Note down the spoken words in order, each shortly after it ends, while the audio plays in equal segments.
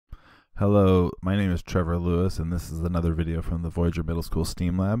Hello, my name is Trevor Lewis, and this is another video from the Voyager Middle School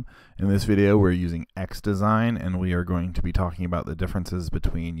STEAM Lab. In this video, we're using xDesign, and we are going to be talking about the differences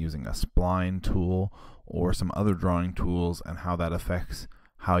between using a spline tool or some other drawing tools and how that affects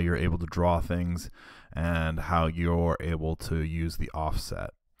how you're able to draw things and how you're able to use the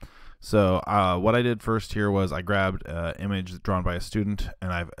offset. So what I did first here was I grabbed an image drawn by a student,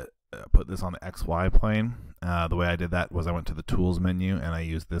 and I've put this on the XY plane. The way I did that was I went to the Tools menu and I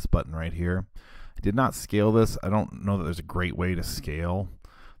used this button right here. I did not scale this. I don't know that there's a great way to scale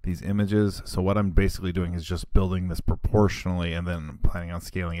these images, so what I'm basically doing is just building this proportionally and then planning on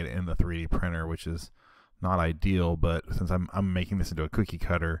scaling it in the 3D printer, which is not ideal, but since I'm making this into a cookie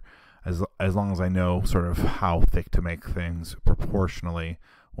cutter, as long as I know sort of how thick to make things proportionally,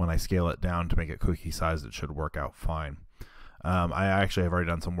 when I scale it down to make it cookie sized, it should work out fine. I actually have already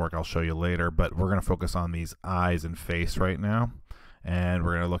done some work I'll show you later, but we're going to focus on these eyes and face right now, and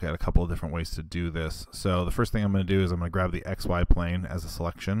we're going to look at a couple of different ways to do this. So the first thing I'm going to do is I'm going to grab the XY plane as a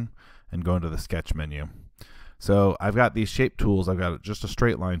selection and go into the sketch menu. So I've got these shape tools. I've got just a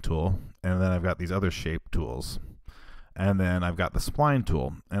straight line tool, and then I've got these other shape tools, and then I've got the spline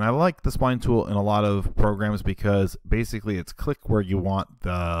tool. And I like the spline tool in a lot of programs because basically it's click where you want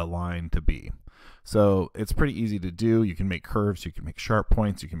the line to be. So it's pretty easy to do. You can make curves, you can make sharp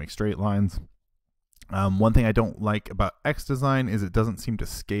points, you can make straight lines. One thing I don't like about xDesign is it doesn't seem to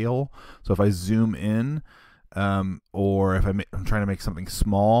scale. So if I zoom in, or if I'm trying to make something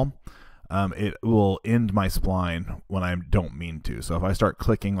small, it will end my spline when I don't mean to. So if I start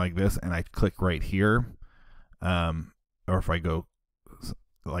clicking like this and I click right here, or if I go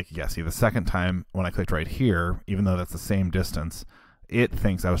like, yeah, see the second time when I clicked right here, even though that's the same distance, it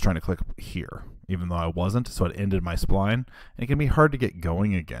thinks I was trying to click here, even though I wasn't, so it ended my spline. And it can be hard to get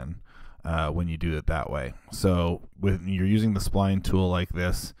going again when you do it that way. So when you're using the spline tool like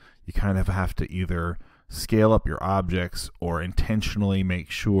this, you kind of have to either scale up your objects or intentionally make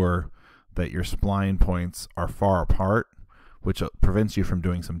sure that your spline points are far apart, which prevents you from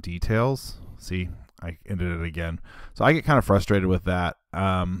doing some details. See, I ended it again. So I get kind of frustrated with that,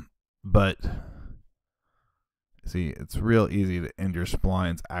 but see, it's real easy to end your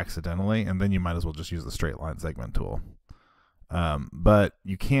splines accidentally, and then you might as well just use the straight line segment tool. But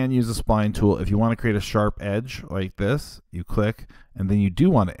you can use the spline tool if you want to create a sharp edge like this. You click, and then you do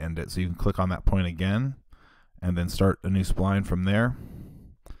want to end it, so you can click on that point again, and then start a new spline from there.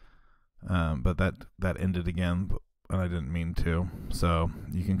 But that ended again, and I didn't mean to. So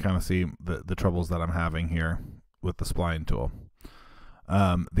you can kind of see the troubles that I'm having here with the spline tool.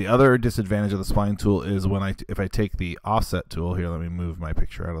 The other disadvantage of the spline tool is if I take the offset tool here, let me move my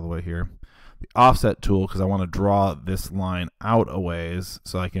picture out of the way here. The offset tool, because I want to draw this line out a ways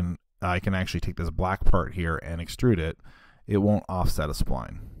so I can actually take this black part here and extrude it. It won't offset a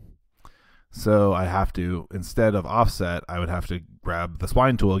spline. So I have to, instead of offset, I would have to grab the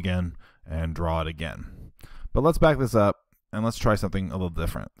spline tool again and draw it again. But let's back this up and let's try something a little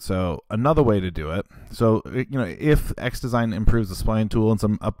different. So another way to do it, so if xDesign improves the spline tool in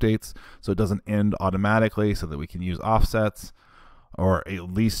some updates so it doesn't end automatically, so that we can use offsets, or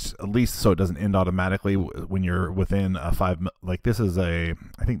at least so it doesn't end automatically when you're within a like this is I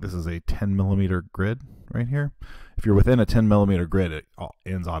think this is a 10mm grid right here. If you're within a 10mm grid, it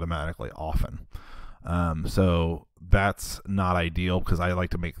ends automatically often. So that's not ideal because I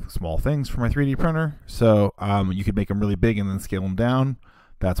like to make small things for my 3D printer. So you could make them really big and then scale them down.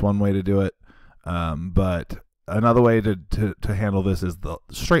 That's one way to do it. But another way to handle this is the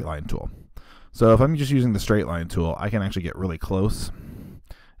straight line tool. So if I'm just using the straight line tool, I can actually get really close.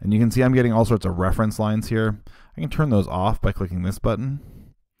 And you can see I'm getting all sorts of reference lines here. I can turn those off by clicking this button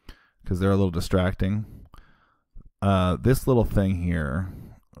because they're a little distracting. This little thing here,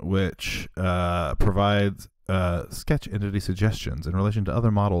 which provides sketch entity suggestions in relation to other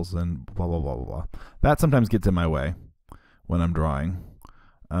models and blah, blah, blah, blah, blah. That sometimes gets in my way when I'm drawing,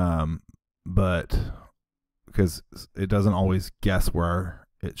 but because it doesn't always guess where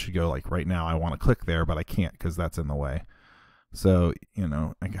it should go. Like right now I want to click there, but I can't because that's in the way. So, I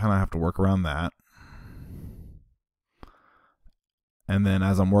kind of have to work around that. And then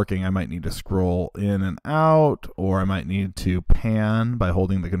as I'm working, I might need to scroll in and out, or I might need to pan by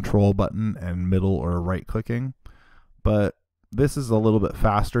holding the control button and middle or right clicking. But this is a little bit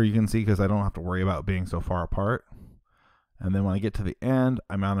faster, you can see, because I don't have to worry about being so far apart. And then when I get to the end,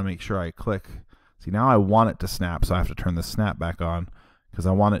 I'm going to make sure I click. See, now I want it to snap, so I have to turn the snap back on because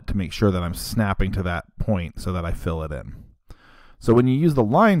I want it to make sure that I'm snapping to that point so that I fill it in. So when you use the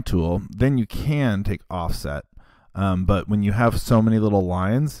line tool, then you can take offset. But when you have so many little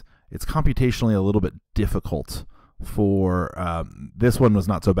lines, it's computationally a little bit difficult for this one was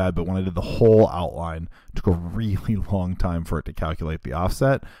not so bad, but when I did the whole outline, it took a really long time for it to calculate the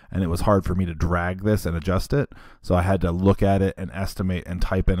offset, and it was hard for me to drag this and adjust it. So I had to look at it and estimate and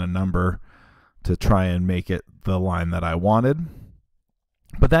type in a number to try and make it the line that I wanted.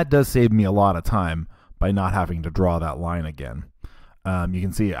 But that does save me a lot of time by not having to draw that line again. You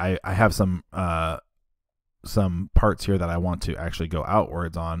can see I have some parts here that I want to actually go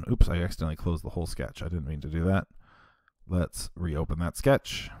outwards on. Oops, I accidentally closed the whole sketch. I didn't mean to do that. Let's reopen that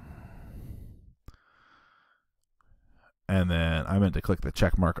sketch. And then I meant to click the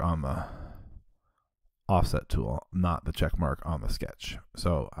check mark on the offset tool, not the check mark on the sketch.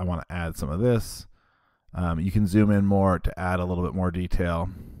 So I want to add some of this. You can zoom in more to add a little bit more detail.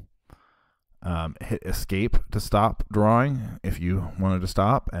 Hit escape to stop drawing if you wanted to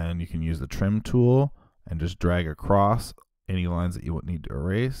stop, and you can use the trim tool and just drag across any lines that you would need to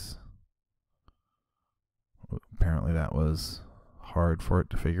erase. Apparently that was hard for it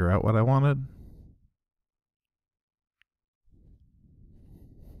to figure out what I wanted.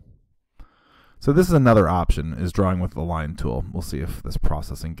 So this is another option, is drawing with the line tool. We'll see if this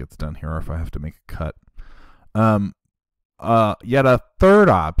processing gets done here or if I have to make a cut. Yet a third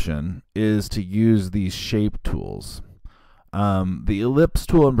option is to use these shape tools. The ellipse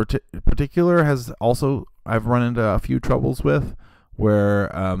tool in particular has also, I've run into a few troubles with, where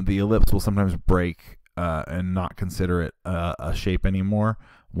the ellipse will sometimes break and not consider it a shape anymore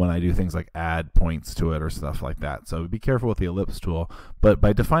when I do things like add points to it or stuff like that. So be careful with the ellipse tool. But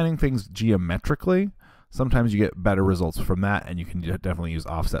by defining things geometrically, sometimes you get better results from that, and you can definitely use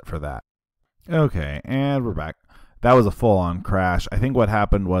offset for that. Okay, and we're back. That was a full-on crash. I think what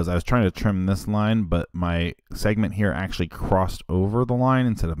happened was I was trying to trim this line, but my segment here actually crossed over the line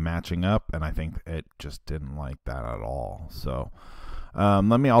instead of matching up, and I think it just didn't like that at all. So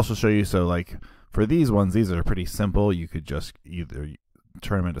let me also show you. So like for these ones, these are pretty simple. You could just either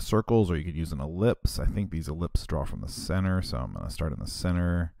turn them into circles, or you could use an ellipse. I think these ellipses draw from the center, so I'm going to start in the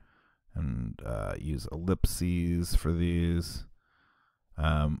center and use ellipses for these.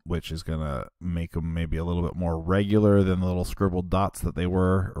 Which is going to make them maybe a little bit more regular than the little scribbled dots that they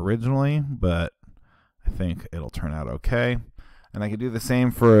were originally, but I think it'll turn out okay. And I can do the same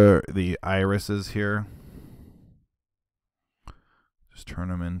for the irises here. Just turn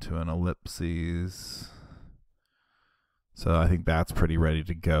them into an ellipses. So I think that's pretty ready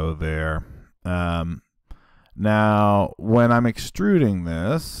to go there. Now, when I'm extruding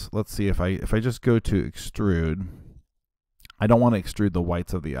this, let's see, if I just go to extrude, I don't want to extrude the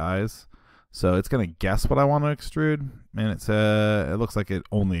whites of the eyes, so it's going to guess what I want to extrude, and it looks like it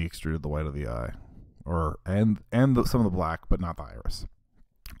only extruded the white of the eye, and some of the black, but not the iris.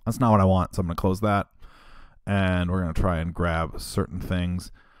 That's not what I want, so I'm going to close that, and we're going to try and grab certain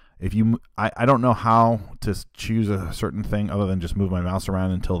things. I don't know how to choose a certain thing other than just move my mouse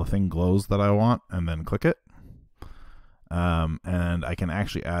around until the thing glows that I want, and then click it. And I can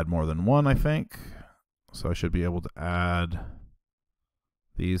actually add more than one, I think. So I should be able to add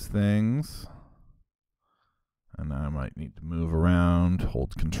these things. And now I might need to move around,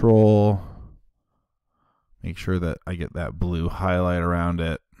 hold control, make sure that I get that blue highlight around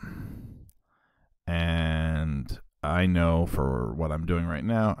it. And I know for what I'm doing right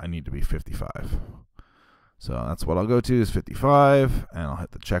now, I need to be 55. So that's what I'll go to, is 55, and I'll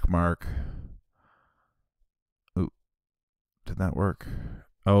hit the check mark. Ooh, did that work?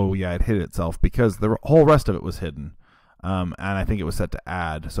 Oh yeah, it hid itself because the whole rest of it was hidden, and I think it was set to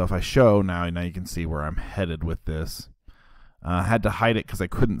add. So if I show now you can see where I'm headed with this. I had to hide it because I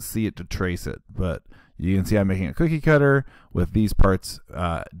couldn't see it to trace it, but you can see I'm making a cookie cutter with these parts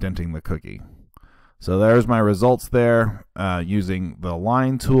denting the cookie. So there's my results there, using the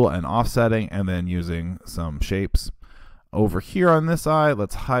line tool and offsetting, and then using some shapes. Over here on this eye,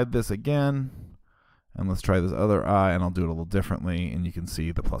 let's hide this again. And let's try this other eye, and I'll do it a little differently, and you can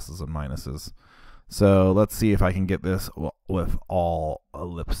see the pluses and minuses. So let's see if I can get this with all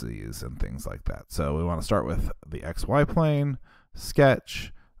ellipses and things like that. So we want to start with the XY plane,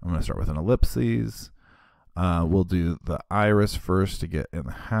 sketch. I'm going to start with an ellipses. We'll do the iris first to get in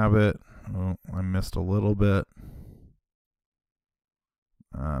the habit. Oh, I missed a little bit.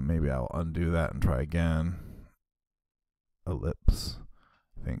 Maybe I'll undo that and try again. Ellipse.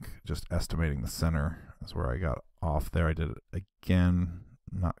 I think just estimating the center is where I got off there. I did it again,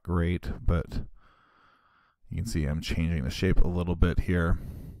 not great, but you can see I'm changing the shape a little bit here.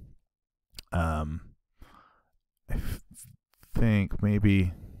 I think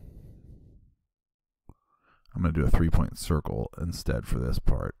maybe I'm going to do a 3-point circle instead for this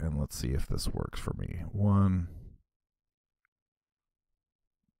part, and let's see if this works for me. 1,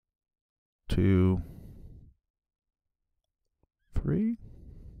 2, 3.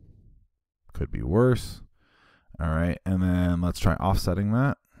 Could be worse. All right, and then let's try offsetting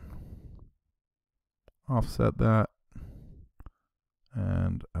that. Offset that.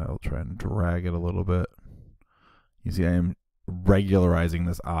 And I'll try and drag it a little bit. You see I am regularizing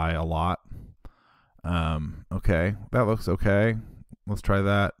this eye a lot. Okay, that looks okay. Let's try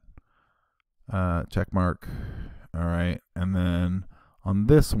that. Check mark. All right, and then on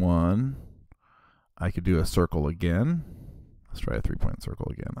this one, I could do a circle again. Let's try a 3-point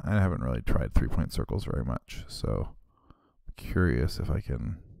circle again. I haven't really tried 3-point circles very much, so I'm curious if I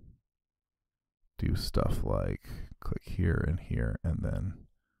can do stuff like click here, and then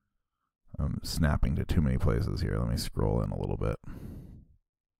I'm snapping to too many places here. Let me scroll in a little bit.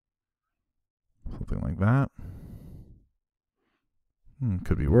 Something like that.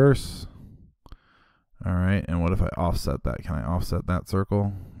 Could be worse. All right, and what if I offset that? Can I offset that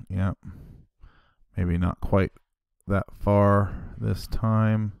circle? Yep. Maybe not quite that far this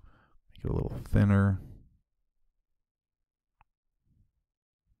time. Make it a little thinner.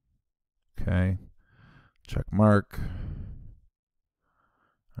 Okay. Check mark.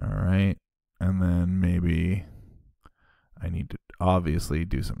 All right, and then maybe I need to obviously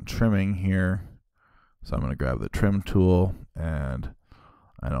do some trimming here. So I'm going to grab the trim tool, and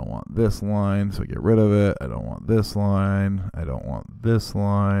I don't want this line, so get rid of it. I don't want this line. I don't want this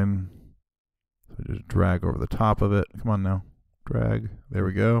line. So just drag over the top of it. Come on now. Drag. There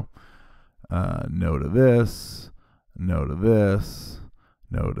we go. No to this. No to this.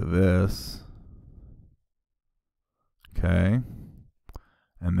 No to this. Okay.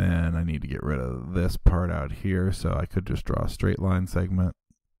 And then I need to get rid of this part out here, so I could just draw a straight line segment.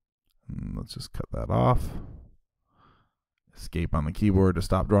 And let's just cut that off. Escape on the keyboard to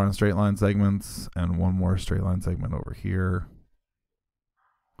stop drawing straight line segments, and one more straight line segment over here.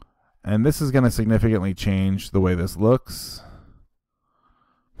 And this is going to significantly change the way this looks,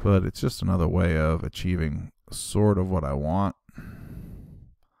 but it's just another way of achieving sort of what I want.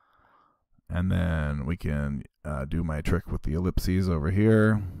 And then we can do my trick with the ellipses over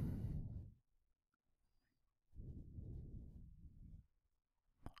here.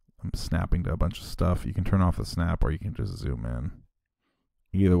 I'm snapping to a bunch of stuff. You can turn off the snap, or you can just zoom in.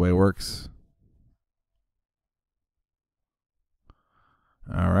 Either way works.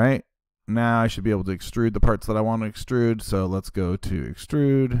 All right. Now I should be able to extrude the parts that I want to extrude. So let's go to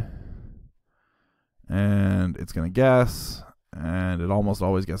extrude. And it's going to guess. And it almost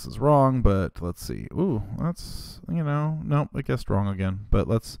always guesses wrong, but let's see. Ooh, that's, nope, it guessed wrong again. But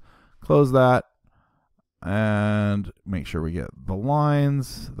let's close that and make sure we get the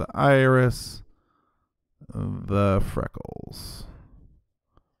lines, the iris, the freckles.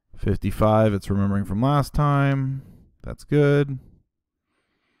 55, it's remembering from last time. That's good.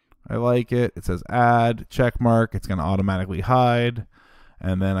 I like it. It says add, check mark. It's going to automatically hide.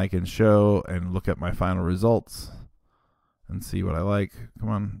 And then I can show and look at my final results and see what I like. Come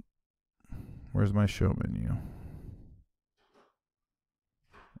on. Where's my show menu?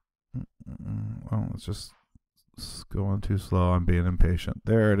 Well, it's just going too slow. I'm being impatient.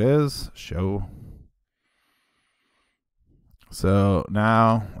 There it is. Show. So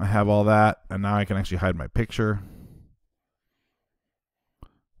now I have all that, and now I can actually hide my picture.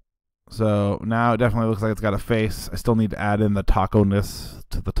 So now it definitely looks like it's got a face. I still need to add in the taco-ness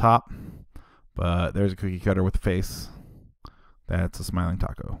to the top, but there's a cookie cutter with a face. That's a smiling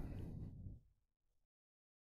taco.